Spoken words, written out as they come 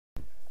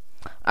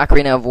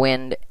Ocarina of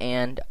Wind,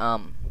 and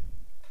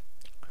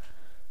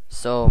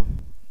so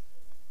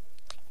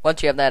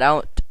once you have that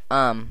out,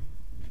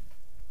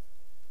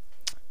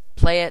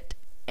 play it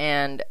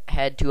and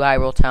head to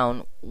Hyrule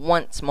Town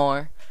once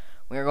more.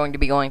 We are going to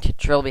be going to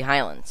Trilby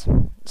Highlands.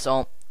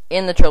 So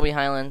in the Trilby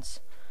Highlands,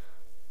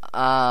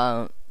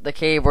 the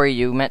cave where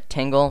you met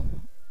Tingle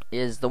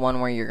is the one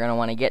where you're going to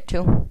want to get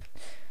to.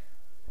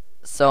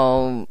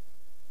 So,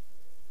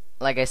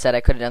 like I said,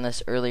 I could have done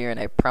this earlier, and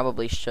I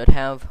probably should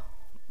have,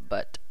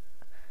 but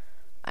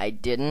I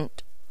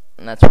didn't,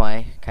 and that's why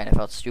I kind of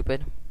felt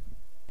stupid.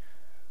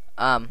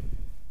 From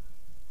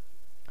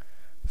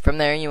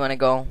there, you want to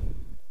go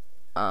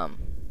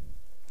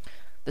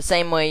the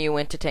same way you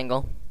went to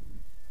Tingle.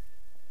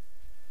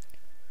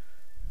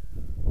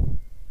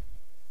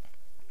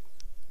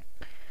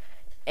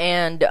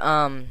 And,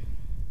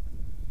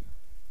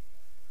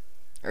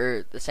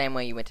 or the same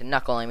way you went to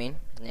Knuckle, I mean.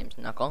 His name's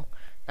Knuckle,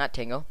 not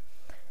Tingle.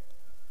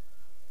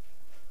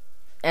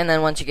 And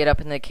then once you get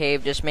up in the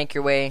cave, just make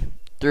your way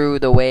through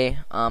the way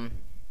you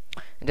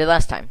did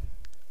last time.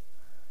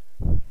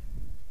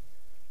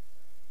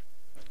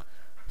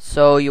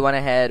 So you want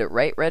to head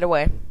right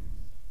away.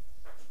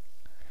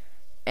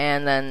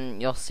 And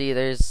then you'll see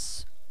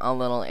there's a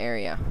little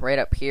area right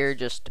up here.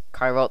 Just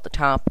carve out the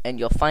top and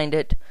you'll find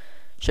it.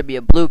 Should be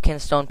a blue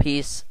kinstone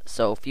piece,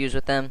 so fuse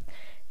with them.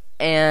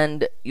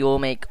 And you'll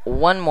make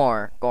one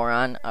more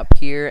Goron up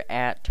here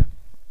at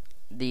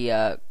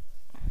the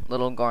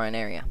little Goron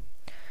area.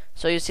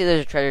 So you see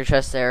there's a treasure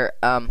chest there.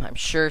 I'm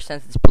sure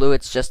since it's blue,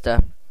 it's just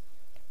a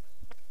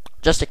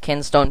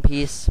kinstone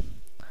piece.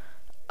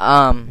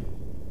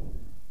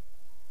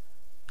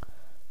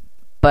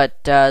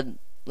 But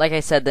like I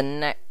said,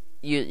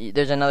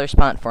 there's another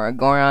spot for a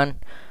Goron,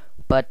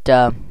 but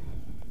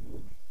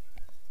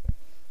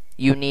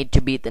you need to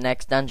beat the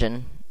next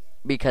dungeon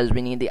because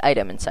we need the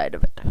item inside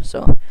of it.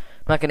 So I'm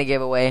not going to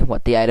give away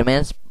what the item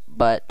is,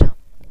 but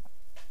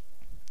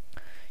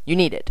you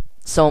need it.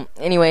 So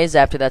anyways,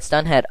 after that's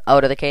done, head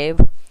out of the cave,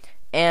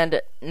 and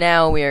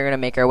now we are going to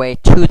make our way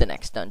to the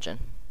next dungeon.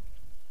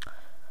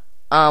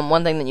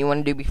 One thing that you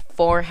want to do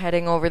before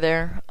heading over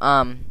there,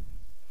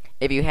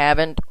 if you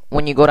haven't,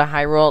 when you go to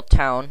Hyrule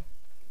Town,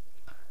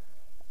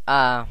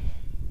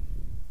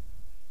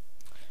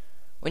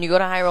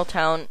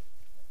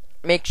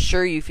 make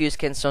sure you fuse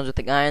kinstones with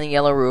the guy on the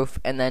yellow roof,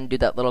 and then do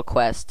that little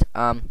quest.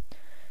 If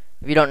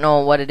you don't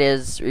know what it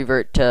is,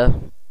 revert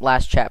to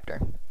last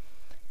chapter.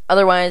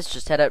 Otherwise,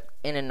 just head up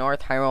in a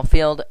North Hyrule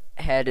field,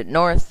 head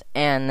north,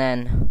 and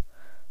then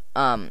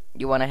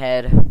you want to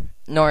head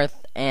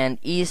north and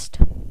east,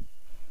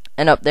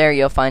 and up there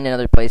you'll find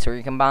another place where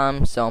you can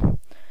bomb, so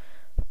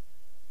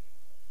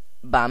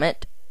bomb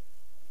it.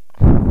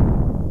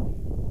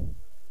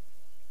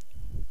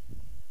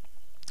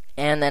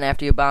 And then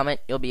after you bomb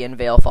it, you'll be in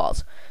Vale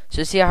Falls.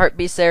 So you see a heart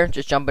piece there?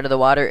 Just jump into the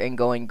water and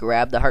go and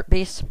grab the heart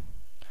piece.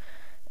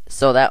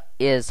 So that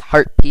is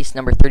heart piece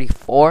number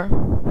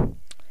 34.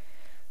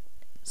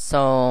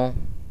 So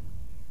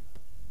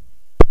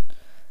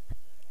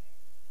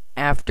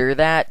after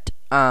that,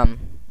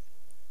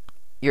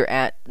 you're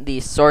at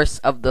the source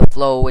of the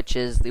flow, which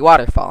is the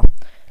waterfall.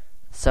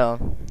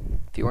 So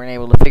if you weren't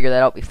able to figure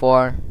that out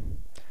before,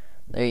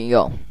 there you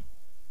go.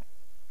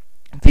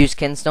 Fuse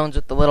kinstones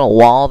with the little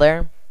wall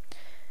there,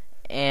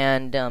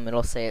 and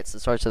it'll say it's the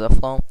source of the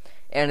flow,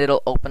 and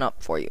it'll open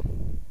up for you.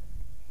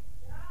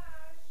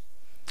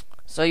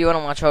 So you want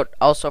to watch out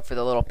also for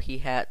the little pea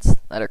hats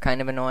that are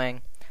kind of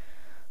annoying.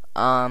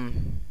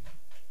 Once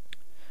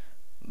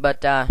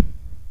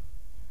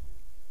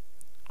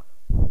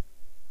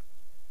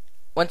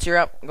you're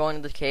up going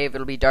to the cave,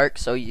 it'll be dark,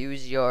 so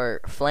use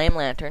your flame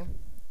lantern.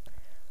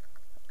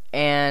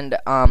 And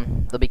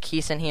there'll be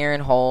keys in here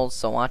and holes,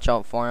 so watch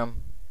out for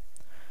them.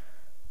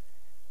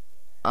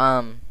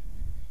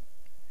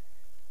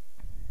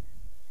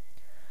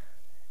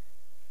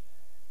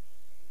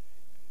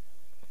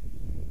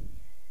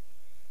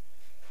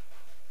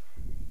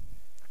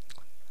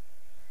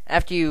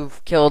 After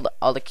you've killed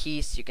all the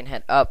keys, you can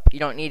head up. You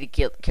don't need to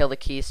kill the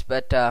keys,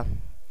 but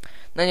then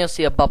you'll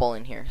see a bubble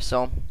in here.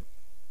 So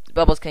the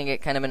bubbles can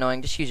get kind of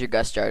annoying. Just use your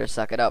gust jar to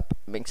suck it up.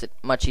 It makes it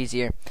much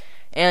easier.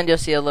 And you'll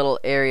see a little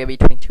area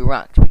between two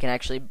rocks. We can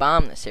actually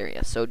bomb this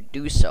area, so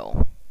do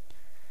so.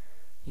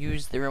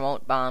 Use the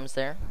remote bombs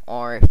there,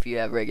 or if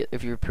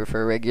you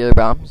prefer regular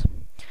bombs.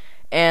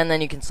 And then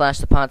you can slash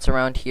the pots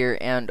around here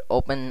and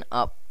open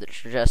up the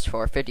chest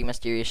for 50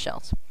 mysterious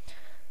shells.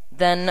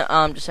 Then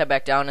just head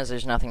back down, as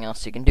there's nothing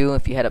else you can do.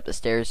 If you head up the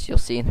stairs, you'll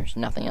see there's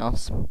nothing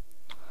else.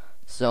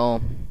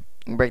 So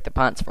you can break the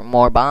pots for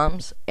more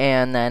bombs,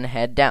 and then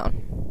head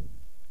down.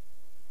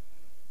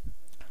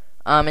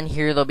 And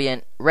here there'll be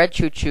a red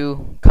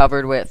choo-choo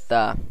covered with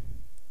a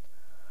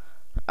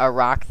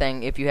rock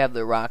thing. If you have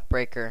the rock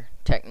breaker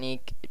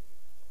technique, it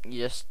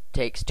just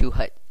takes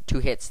two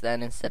hits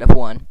then instead of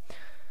one.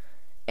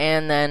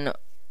 And then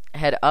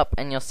head up,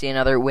 and you'll see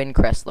another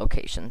Windcrest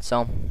location.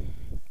 So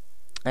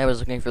I was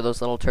looking for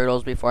those little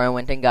turtles before I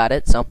went and got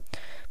it.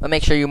 But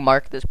make sure you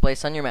mark this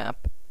place on your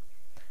map.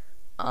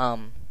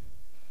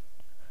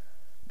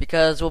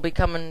 because we'll be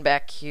coming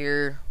back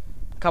here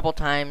a couple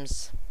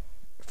times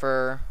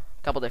for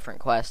a couple different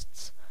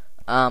quests.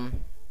 However,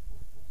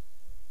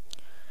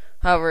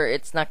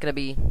 it's not going to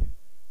be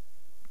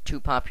too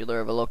popular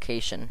of a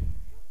location.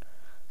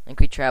 I think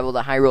we travel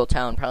to Hyrule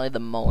Town probably the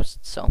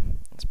most, so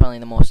it's probably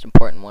the most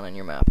important one on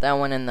your map. That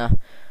one and the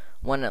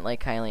one at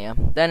Lake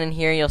Hylia. Then in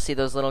here you'll see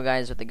those little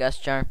guys with the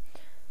gust jar.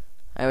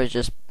 I was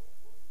just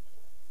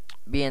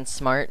being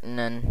smart and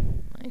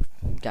then I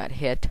got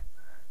hit.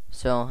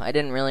 So I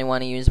didn't really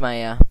want to use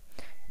my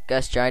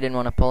gust jar. I didn't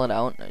want to pull it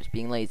out. I was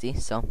being lazy,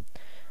 so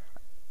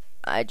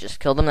I just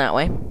killed them that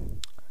way.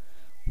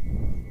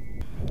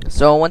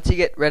 So once you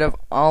get rid of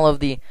all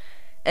of the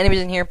enemies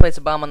in here, place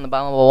a bomb on the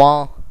bottom of a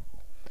wall,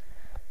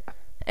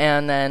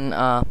 and then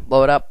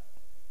blow it up.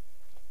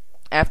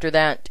 After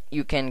that,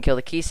 you can kill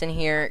the keys in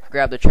here,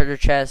 grab the treasure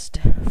chest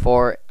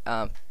for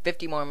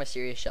 50 more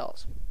mysterious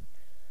shells.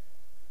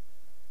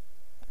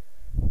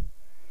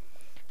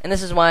 And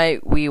this is why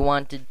we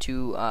wanted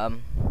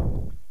to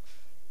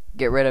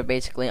get rid of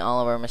basically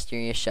all of our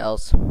mysterious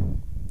shells.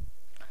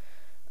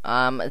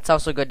 It's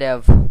also good to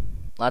have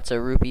lots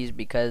of rupees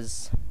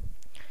because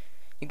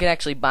you can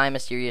actually buy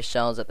mysterious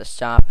shells at the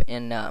shop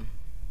in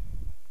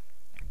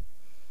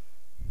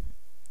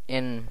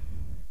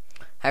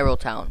Hyrule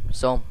Town.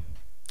 So,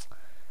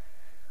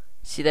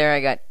 see there,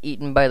 I got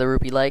eaten by the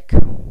rupee lake,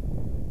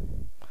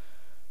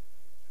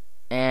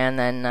 and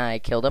then I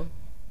killed him.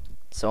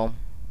 So,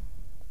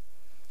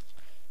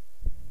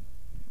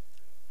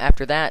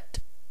 after that,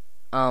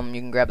 you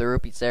can grab the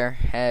rupees there,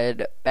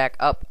 head back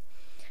up,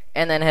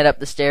 and then head up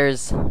the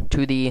stairs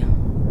to the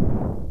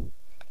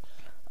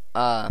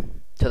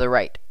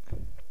right.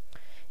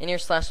 In your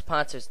slash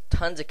spots, there's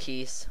tons of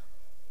keys.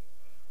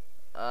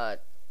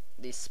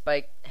 These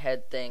spike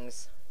head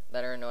things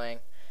that are annoying.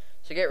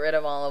 So get rid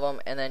of all of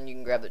them, and then you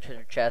can grab the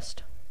treasure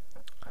chest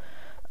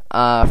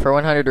for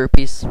 100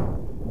 rupees.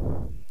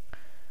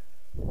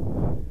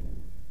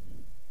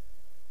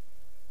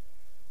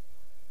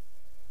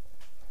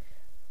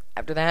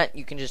 After that,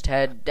 you can just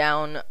head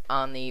down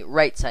on the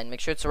right side.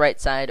 Make sure it's the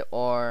right side,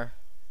 or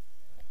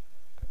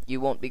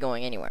you won't be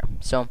going anywhere.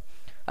 So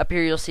up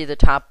here, you'll see the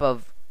top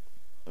of,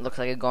 looks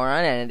like a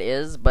Goron, and it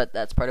is, but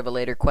that's part of a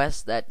later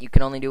quest that you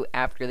can only do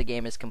after the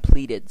game is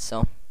completed.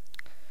 So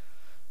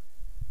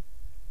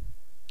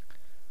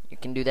you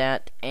can do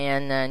that,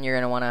 and then you're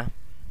going to want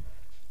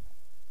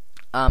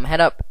to head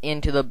up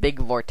into the big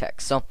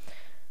vortex. So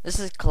this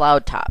is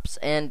Cloud Tops,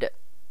 and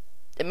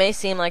it may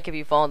seem like if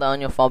you fall down,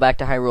 you'll fall back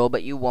to Hyrule,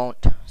 but you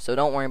won't, so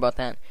don't worry about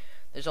that.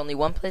 There's only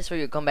one place where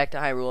you'll come back to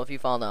Hyrule if you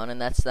fall down,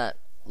 and that's that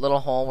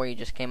little hole where you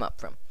just came up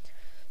from.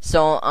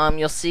 So,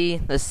 you'll see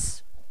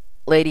this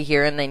lady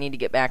here, and they need to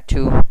get back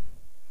to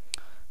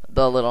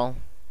the little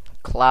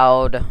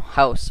cloud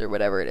house, or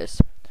whatever it is.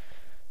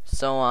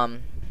 So,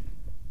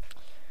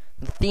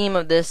 the theme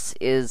of this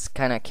is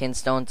kind of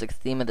kinstones, the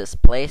theme of this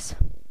place.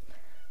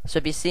 So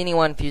if you see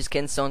anyone, fuse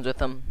kinstones with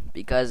them,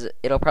 because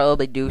it'll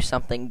probably do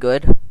something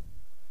good.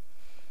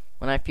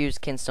 When I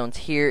fused kinstones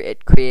here,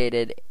 it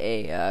created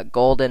a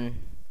golden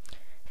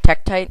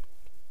tektite,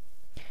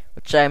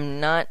 which I'm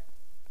not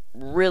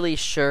really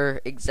sure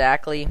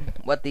exactly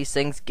what these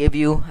things give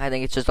you. I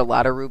think it's just a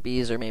lot of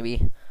rupees, or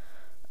maybe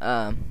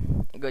a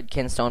good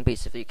kinstone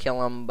piece if you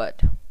kill them,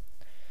 but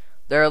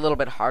they're a little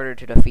bit harder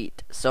to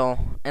defeat. So,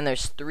 and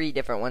there's 3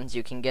 different ones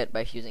you can get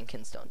by fusing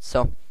kinstones.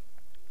 So,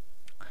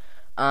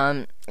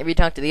 if you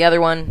talk to the other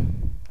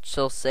one,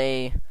 she'll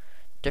say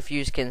to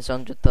fuse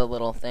kinstones with the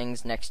little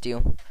things next to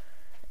you.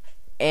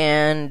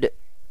 And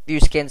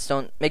fuse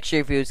kinstone. Make sure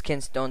you fuse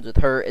kinstones with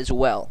her as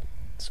well.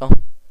 So,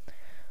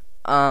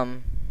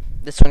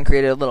 this one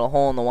created a little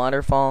hole in the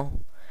waterfall.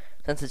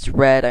 Since it's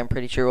red, I'm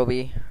pretty sure we'll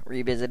be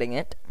revisiting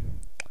it.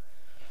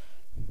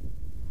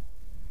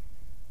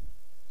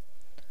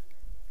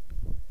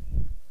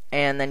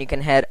 And then you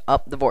can head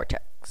up the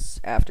vortex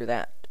after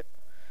that.